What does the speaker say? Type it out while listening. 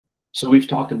So we've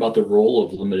talked about the role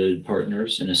of limited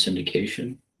partners in a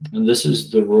syndication, and this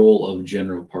is the role of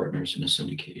general partners in a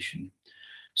syndication.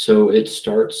 So it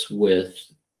starts with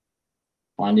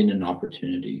finding an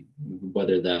opportunity,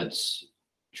 whether that's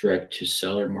direct to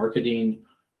seller marketing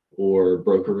or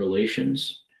broker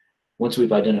relations. Once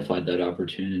we've identified that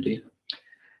opportunity,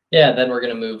 Yeah, then we're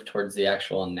going to move towards the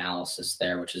actual analysis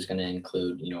there, which is going to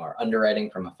include, our underwriting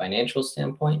from a financial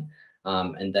standpoint,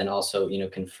 and then also,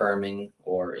 confirming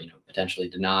or, potentially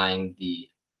denying the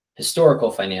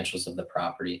historical financials of the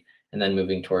property, and then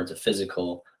moving towards a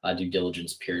physical due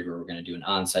diligence period where we're going to do an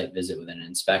on-site visit with an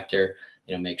inspector,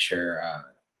 make sure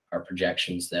our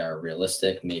projections there are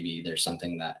realistic. Maybe there's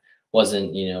something that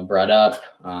wasn't, brought up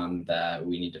that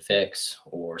we need to fix,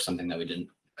 or something that we didn't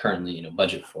currently,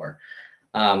 budget for.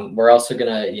 We're also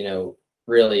gonna,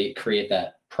 really create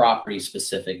that property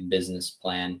specific business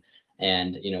plan,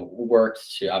 and work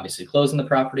to obviously close on the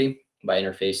property by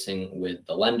interfacing with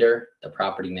the lender, the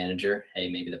property manager. Hey,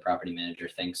 maybe the property manager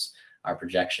thinks our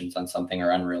projections on something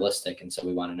are unrealistic, and so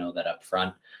we want to know that up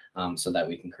front, so that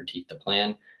we can critique the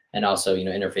plan. And also,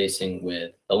 interfacing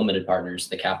with the limited partners,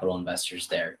 the capital investors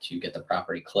there, to get the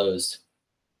property closed.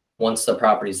 Once the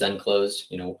property is then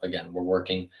closed, again, we're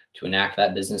working to enact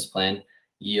that business plan,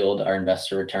 yield our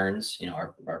investor returns,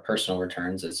 our personal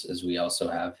returns, as we also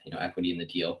have, equity in the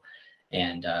deal,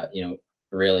 and,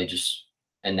 really just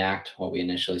enact what we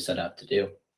initially set out to do.